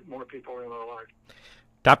saving more people in our lives.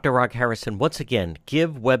 Dr. Rob Harrison, once again,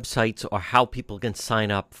 give websites or how people can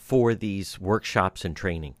sign up for these workshops and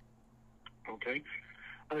training. Okay.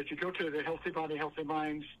 If you go to the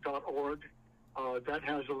healthybodyhealthyminds.org, that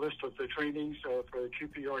has a list of the trainings for the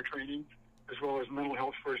QPR training, as well as mental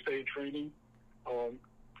health first aid training.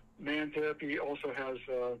 Man Therapy also has,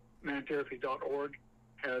 mantherapy.org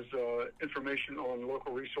has information on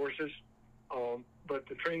local resources. But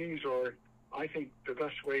the trainings are, I think, the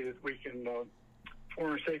best way that we can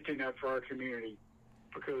form a safety net for our community,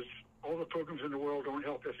 because all the programs in the world don't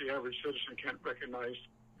help if the average citizen can't recognize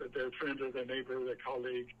that their friend or their neighbor or their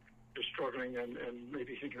colleague is struggling and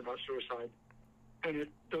maybe thinking about suicide. And it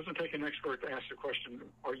doesn't take an expert to ask the question,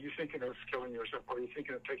 are you thinking of killing yourself? Are you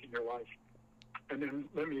thinking of taking your life? And then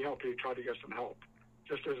let me help you try to get some help,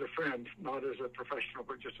 just as a friend, not as a professional,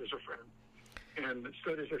 but just as a friend. And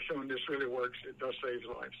studies have shown this really works. It does save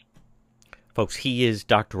lives. Folks, he is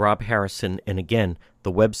Dr. Rob Harrison, and again,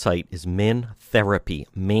 the website is Man Therapy,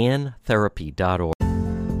 mantherapy.org.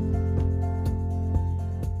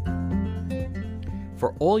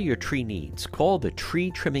 For all your tree needs, call the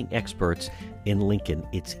tree trimming experts in Lincoln.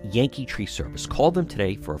 It's Yankee Tree Service. Call them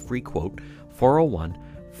today for a free quote,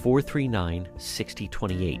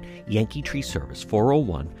 401-439-6028. Yankee Tree Service,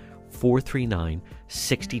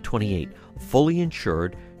 401-439-6028. Fully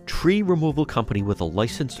insured tree removal company with a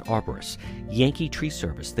licensed arborist. Yankee Tree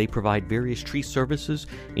Service. They provide various tree services,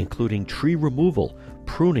 including tree removal,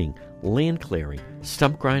 pruning, land clearing,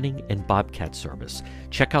 stump grinding, and bobcat service.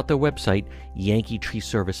 Check out their website,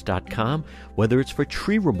 yankeetreeservice.com. Whether it's for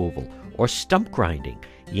tree removal or stump grinding,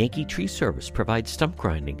 Yankee Tree Service provides stump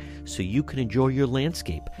grinding so you can enjoy your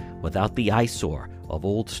landscape without the eyesore of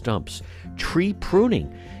old stumps. Tree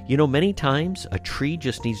pruning. You know, many times a tree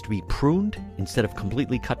just needs to be pruned instead of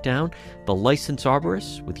completely cut down. The licensed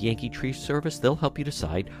arborists with Yankee Tree Service, they'll help you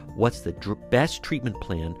decide what's the best treatment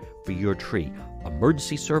plan for your tree.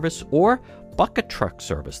 Emergency service or bucket truck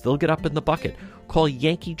service. They'll get up in the bucket. Call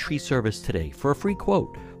Yankee Tree Service today for a free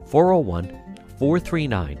quote.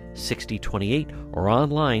 401-439-6028 or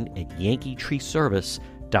online at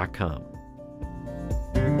yankeetreeservice.com.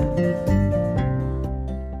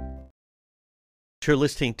 You're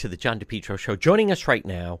listening to the John DePetro Show. Joining us right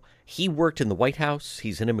now, he worked in the White House.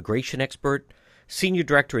 He's an immigration expert, Senior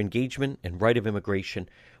Director Engagement and Right of Immigration.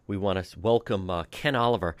 We want to welcome Ken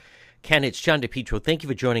Oliver. Ken, it's John DePetro. Thank you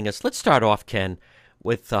for joining us. Let's start off, Ken,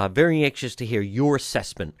 with very anxious to hear your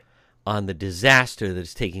assessment on the disaster that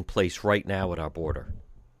is taking place right now at our border.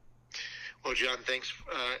 Well, John, thanks.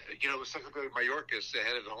 Secretary Mayorkas, the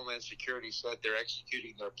head of the Homeland Security, said they're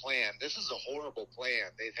executing their plan. This is a horrible plan.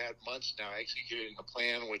 They've had months now executing a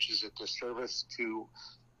plan which is a disservice to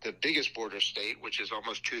the biggest border state, which is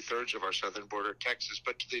almost two-thirds of our southern border, Texas,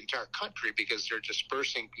 but to the entire country because they're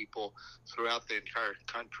dispersing people throughout the entire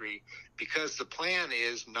country because the plan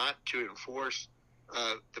is not to enforce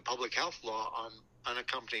the public health law on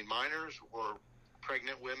unaccompanied minors or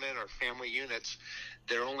pregnant women or family units.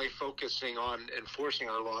 They're only focusing on enforcing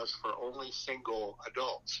our laws for only single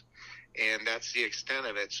adults. And that's the extent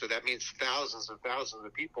of it. So that means thousands and thousands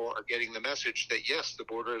of people are getting the message that, yes, the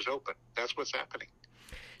border is open. That's what's happening.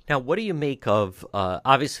 Now, what do you make of,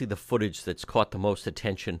 obviously, the footage that's caught the most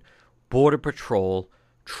attention? Border Patrol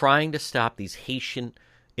trying to stop these Haitian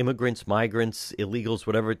immigrants, migrants, illegals,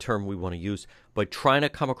 whatever term we want to use, but trying to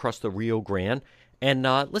come across the Rio Grande. And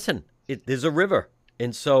listen, there's a river,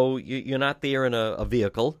 and so you're not there in a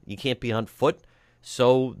vehicle. You can't be on foot.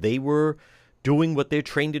 So they were doing what they're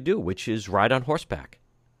trained to do, which is ride on horseback.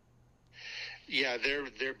 Yeah,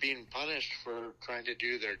 they're being punished for trying to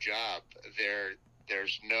do their job.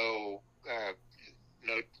 There's no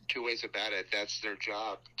two ways about it. That's their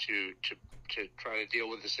job to try to deal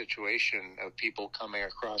with the situation of people coming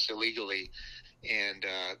across illegally, and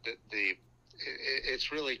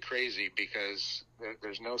it's really crazy because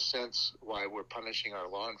there's no sense why we're punishing our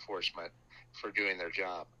law enforcement for doing their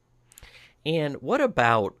job. And what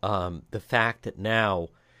about the fact that now,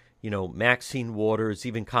 Maxine Waters,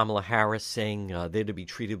 even Kamala Harris saying they're to be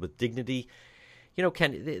treated with dignity?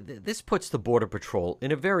 Ken, this puts the Border Patrol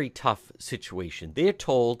in a very tough situation. They're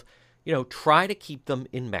told, try to keep them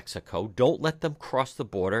in Mexico. Don't let them cross the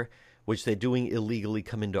border, which they're doing illegally,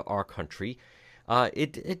 come into our country.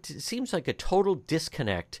 It seems like a total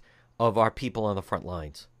disconnect of our people on the front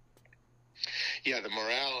lines. Yeah, the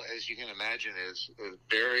morale, as you can imagine, is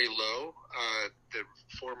very low. The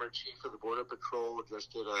former chief of the Border Patrol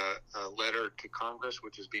just did a letter to Congress,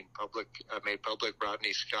 which is being made public.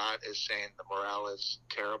 Rodney Scott is saying the morale is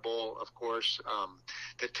terrible, of course.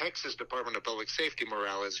 The Texas Department of Public Safety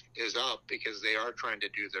morale is up because they are trying to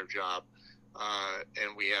do their job.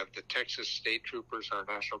 And we have the Texas State Troopers, our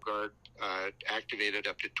National Guard, activated.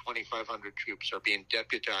 Up to 2,500 troops are being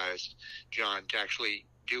deputized, John, to actually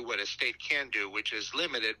do what a state can do, which is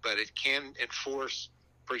limited, but it can enforce,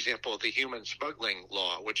 for example, the human smuggling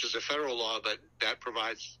law, which is a federal law, but that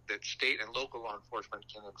provides that state and local law enforcement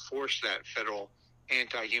can enforce that federal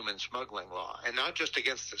anti-human smuggling law, and not just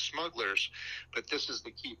against the smugglers, but this is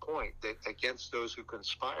the key point, that against those who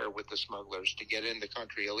conspire with the smugglers to get in the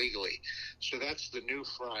country illegally. So that's the new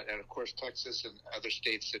front, and of course Texas and other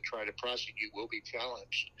states that try to prosecute will be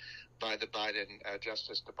challenged by the Biden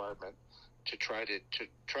Justice Department to try to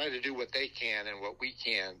do what they can and what we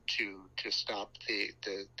can to stop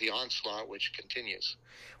the onslaught which continues.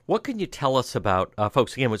 What can you tell us about,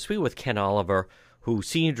 folks? Again, we're speaking with Ken Oliver, who's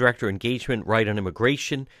Senior Director Engagement, Right on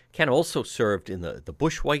Immigration. Ken also served in the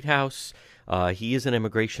Bush White House. He is an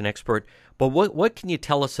immigration expert. But what can you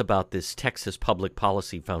tell us about this Texas Public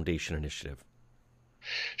Policy Foundation initiative?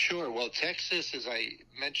 Sure. Well, Texas, as I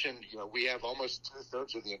mentioned, we have almost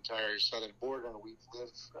two-thirds of the entire southern border. We've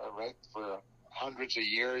lived for hundreds of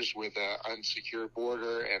years with an unsecured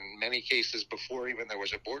border, and in many cases before even there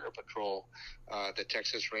was a border patrol, the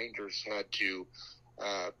Texas Rangers had to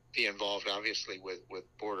be involved, obviously, with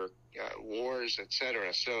border wars, et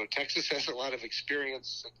cetera. So Texas has a lot of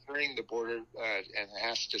experience securing the border and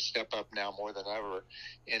has to step up now more than ever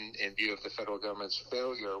in view of the federal government's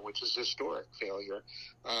failure, which is historic failure,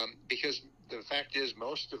 because the fact is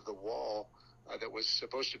most of the wall that was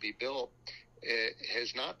supposed to be built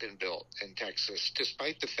has not been built in Texas,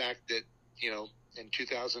 despite the fact that, in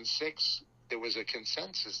 2006, there was a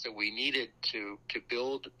consensus that we needed to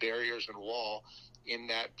build barriers and wall in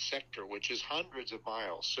that sector, which is hundreds of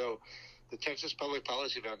miles. So the Texas Public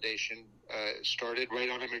Policy Foundation started right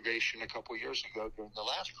on immigration a couple years ago during the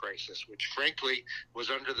last crisis, which frankly was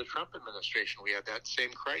under the Trump administration. We had that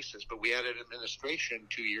same crisis, but we had an administration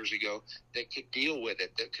 2 years ago that could deal with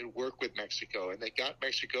it, that could work with Mexico, and they got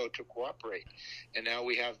Mexico to cooperate. And now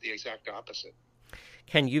we have the exact opposite.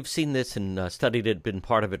 Ken, you've seen this and studied it, been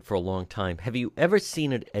part of it for a long time. Have you ever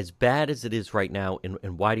seen it as bad as it is right now,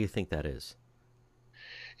 and why do you think that is?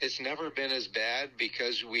 It's never been as bad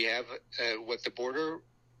because we have what the Border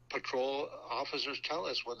Patrol officers tell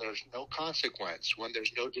us: when there's no consequence, when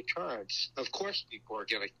there's no deterrence, of course people are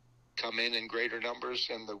going to come in greater numbers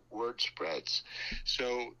and the word spreads.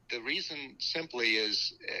 So the reason simply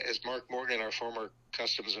is, as Mark Morgan, our former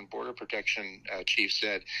Customs and Border Protection chief,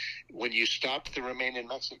 said, when you stop the Remain in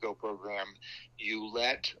Mexico program, you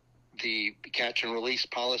let the catch and release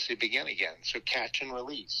policy begin again. So catch and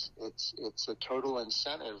release. It's a total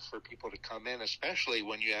incentive for people to come in, especially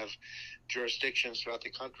when you have jurisdictions throughout the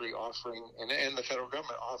country offering, and the federal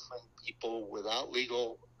government offering people without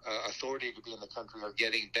legal authority to be in the country are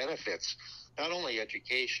getting benefits, not only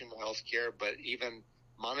education, health care, but even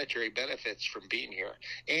monetary benefits from being here.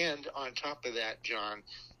 And on top of that, John,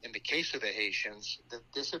 in the case of the Haitians,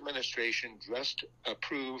 this administration just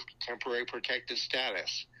approved temporary protected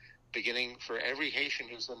status beginning for every Haitian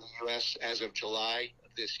who's in the U.S. as of July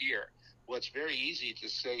of this year. Well, it's very easy to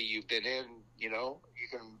say you've been in,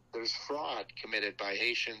 there's fraud committed by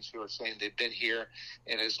Haitians who are saying they've been here,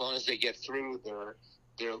 and as long as they get through,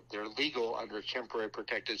 they're legal under temporary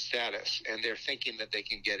protected status, and they're thinking that they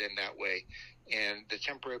can get in that way. And the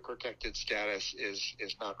temporary protected status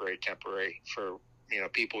is not very temporary for,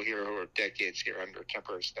 people here who are decades here under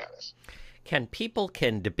temporary status. People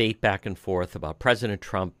can debate back and forth about President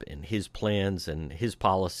Trump and his plans and his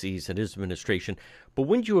policies and his administration, but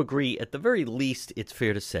wouldn't you agree, at the very least, it's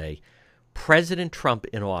fair to say, President Trump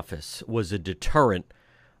in office was a deterrent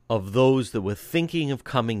of those that were thinking of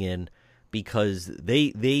coming in, because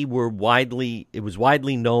it was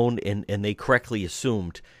widely known and they correctly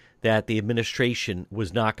assumed that the administration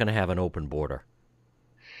was not going to have an open border.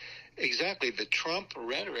 Exactly. The Trump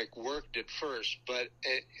rhetoric worked at first, but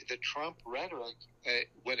the Trump rhetoric,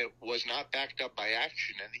 when it was not backed up by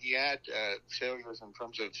action, and he had failures in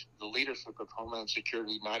terms of the leadership of Homeland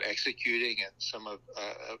Security not executing, and some of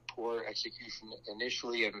poor execution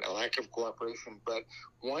initially, and a lack of cooperation. But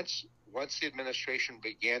once the administration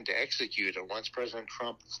began to execute, and once President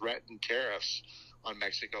Trump threatened tariffs on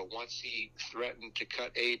Mexico, once he threatened to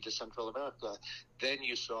cut aid to Central America, then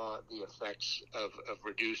you saw the effects of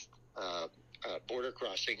reduced border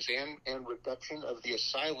crossings and reduction of the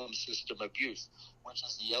asylum system abuse, which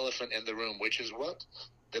is the elephant in the room, which is what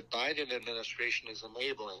the Biden administration is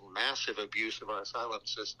enabling: massive abuse of our asylum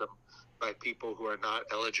system by people who are not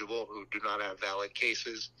eligible, who do not have valid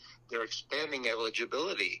cases. They're expanding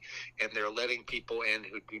eligibility, and they're letting people in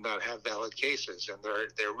who do not have valid cases, and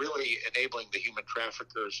they're really enabling the human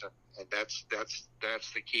traffickers, and that's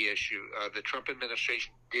the key issue. The Trump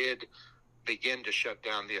administration did begin to shut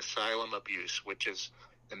down the asylum abuse, which is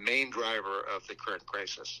the main driver of the current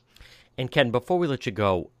crisis. And Ken, before we let you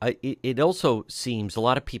go, it also seems a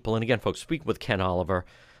lot of people, and again, folks, speaking with Ken Oliver,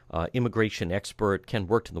 immigration expert. Ken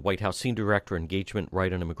worked in the White House, senior director, engagement,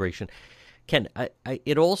 right on immigration. Ken, I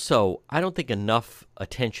don't think enough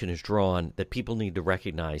attention is drawn that people need to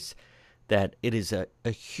recognize that it is a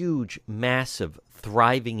huge, massive,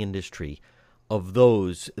 thriving industry of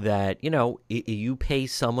those that, you pay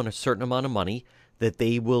someone a certain amount of money that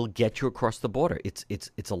they will get you across the border.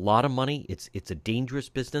 It's a lot of money. It's a dangerous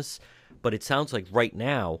business, but it sounds like right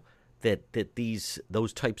now that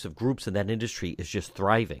those types of groups in that industry is just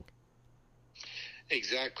thriving.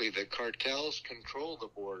 Exactly. The cartels control the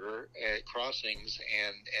border crossings,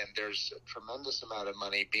 and there's a tremendous amount of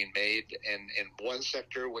money being made in one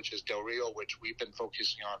sector, which is Del Rio, which we've been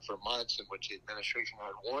focusing on for months, and which the administration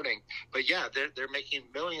had warning. But yeah, they're making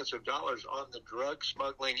millions of dollars on the drug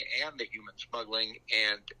smuggling and the human smuggling,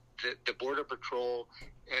 and the Border Patrol,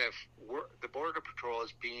 the Border Patrol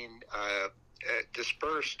is being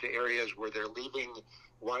dispersed to areas where they're leaving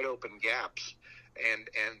wide open gaps. And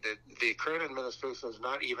the current administration is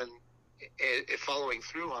not even following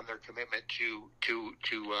through on their commitment to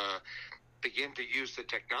begin to use the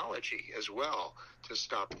technology as well to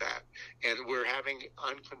stop that. And we're having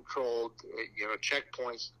uncontrolled,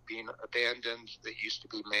 checkpoints being abandoned that used to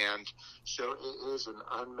be manned. So it is an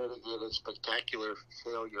unmitigated, spectacular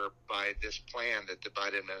failure by this plan that the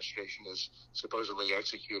Biden administration is supposedly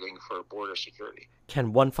executing for border security.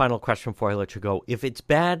 Ken, one final question before I let you go. If it's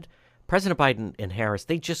bad President Biden and Harris,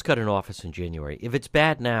 they just got in office in January. If it's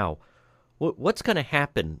bad now, what's going to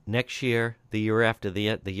happen next year, the year after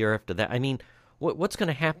the year after that? I mean, what's going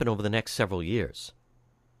to happen over the next several years?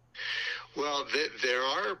 Well, there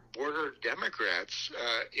are border Democrats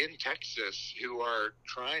in Texas who are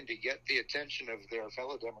trying to get the attention of their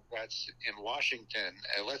fellow Democrats in Washington.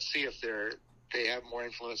 Let's see if they have more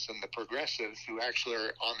influence than the progressives who actually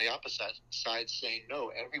are on the opposite side saying, no,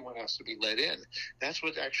 everyone has to be let in. That's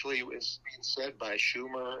what actually is being said by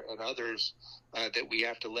Schumer and others, that we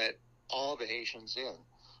have to let all the Haitians in.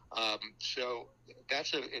 So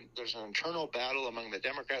there's an internal battle among the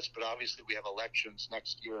Democrats, but obviously we have elections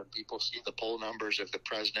next year, and people see the poll numbers of the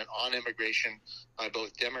president on immigration by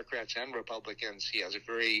both Democrats and Republicans. He has a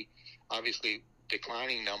very obviously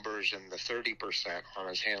declining numbers in the 30% on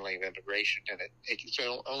his handling of immigration, and it's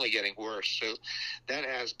only getting worse. So that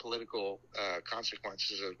has political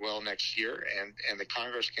consequences as well next year, and the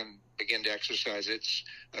Congress can begin to exercise its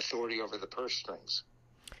authority over the purse strings.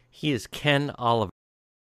 He is Ken Oliver.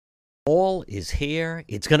 Fall is here.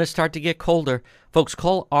 It's going to start to get colder. Folks,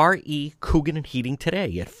 call R.E. Coogan and Heating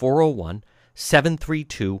today at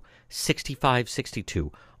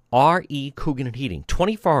 401-732-6562. R.E. Coogan and Heating,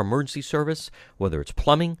 24-hour emergency service, whether it's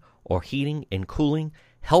plumbing or heating and cooling,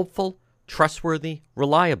 helpful, trustworthy,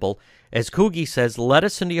 reliable. As Coogie says, let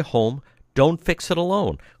us into your home. Don't fix it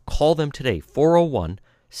alone. Call them today,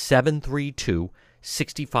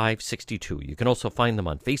 401-732-6562. You can also find them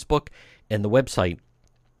on Facebook and the website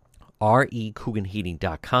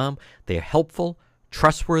recooganheating.com. They're helpful,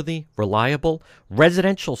 trustworthy, reliable.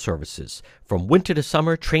 Residential services. From winter to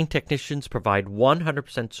summer, trained technicians provide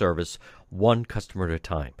 100% service, one customer at a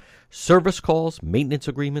time. Service calls, maintenance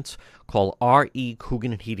agreements. Call R.E.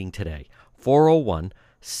 Coogan and Heating today.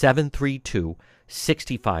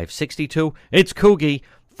 401-732-6562. It's Coogie.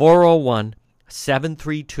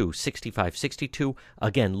 401-732-6562.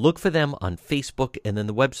 Again, look for them on Facebook and then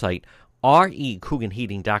the website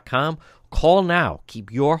recooganheating.com. Call now.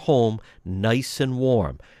 Keep your home nice and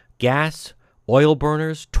warm. Gas, oil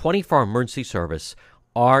burners, 24-hour emergency service.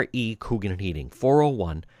 R.E. Coogan and Heating,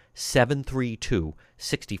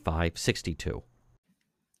 401-732-6562.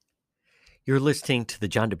 You're listening to the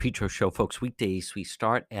John DePietro Show, folks. Weekdays, we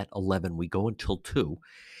start at 11. We go until 2.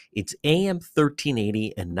 It's AM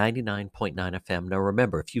 1380 and 99.9 FM. Now,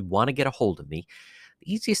 remember, if you want to get a hold of me,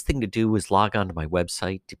 the easiest thing to do is log on to my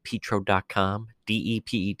website, depetro.com,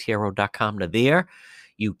 DEPETRO.com. Now there,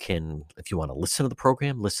 you can, if you want to listen to the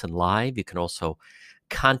program, listen live. You can also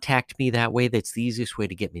contact me that way. That's the easiest way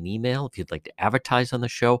to get me an email if you'd like to advertise on the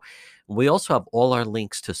show. We also have all our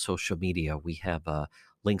links to social media. We have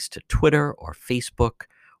links to Twitter or Facebook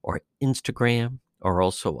or Instagram, or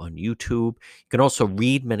also on YouTube. You can also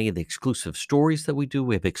read many of the exclusive stories that we do.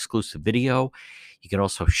 We have exclusive video. You can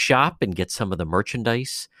also shop and get some of the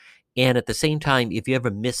merchandise. And at the same time, if you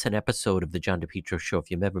ever miss an episode of the John DePietro Show,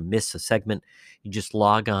 if you ever miss a segment, you just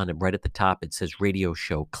log on and right at the top it says radio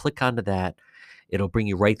show. Click onto that. It'll bring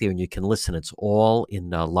you right there and you can listen. It's all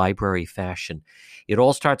in library fashion. It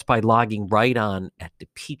all starts by logging right on at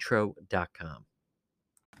depetro.com.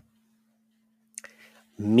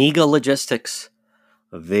 Mega Logistics.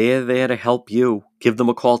 They're there to help you. Give them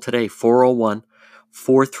a call today,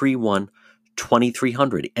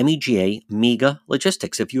 401-431-2300. MEGA, Mega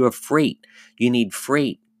Logistics. If you have freight, you need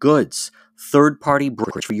freight, goods, third-party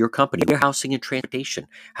brokerage for your company, warehousing and transportation.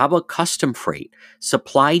 How about custom freight,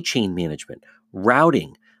 supply chain management,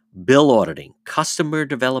 routing, bill auditing, customer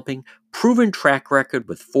developing, proven track record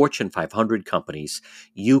with Fortune 500 companies?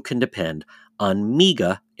 You can depend on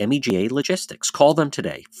MEGA, MEGA Logistics. Call them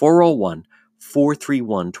today,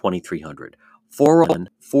 401-431-2300.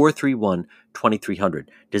 401-431-2300.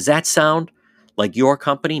 Does that sound like your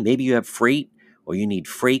company? Maybe you have freight or you need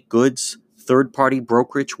freight, goods, third-party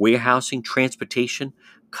brokerage, warehousing, transportation,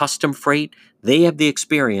 custom freight. They have the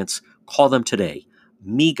experience. Call them today.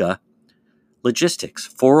 MEGA Logistics,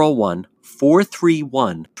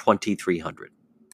 401-431-2300.